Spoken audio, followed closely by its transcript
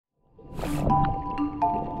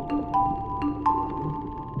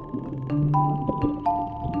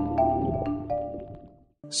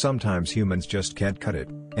Sometimes humans just can't cut it,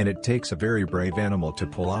 and it takes a very brave animal to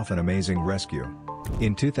pull off an amazing rescue.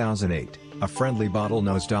 In 2008, a friendly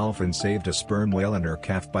bottlenose dolphin saved a sperm whale and her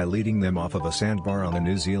calf by leading them off of a sandbar on the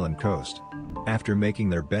New Zealand coast. After making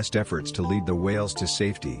their best efforts to lead the whales to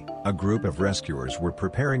safety, a group of rescuers were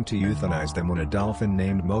preparing to euthanize them when a dolphin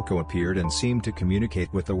named Moko appeared and seemed to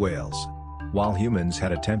communicate with the whales. While humans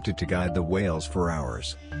had attempted to guide the whales for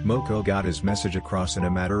hours, Moko got his message across in a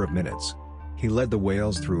matter of minutes. He led the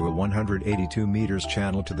whales through a 182 meters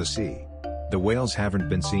channel to the sea. The whales haven't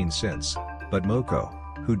been seen since, but Moko,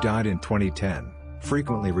 who died in 2010,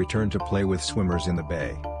 frequently returned to play with swimmers in the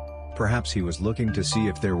bay. Perhaps he was looking to see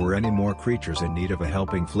if there were any more creatures in need of a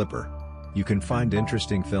helping flipper. You can find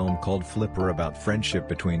interesting film called Flipper about friendship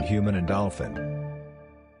between human and dolphin.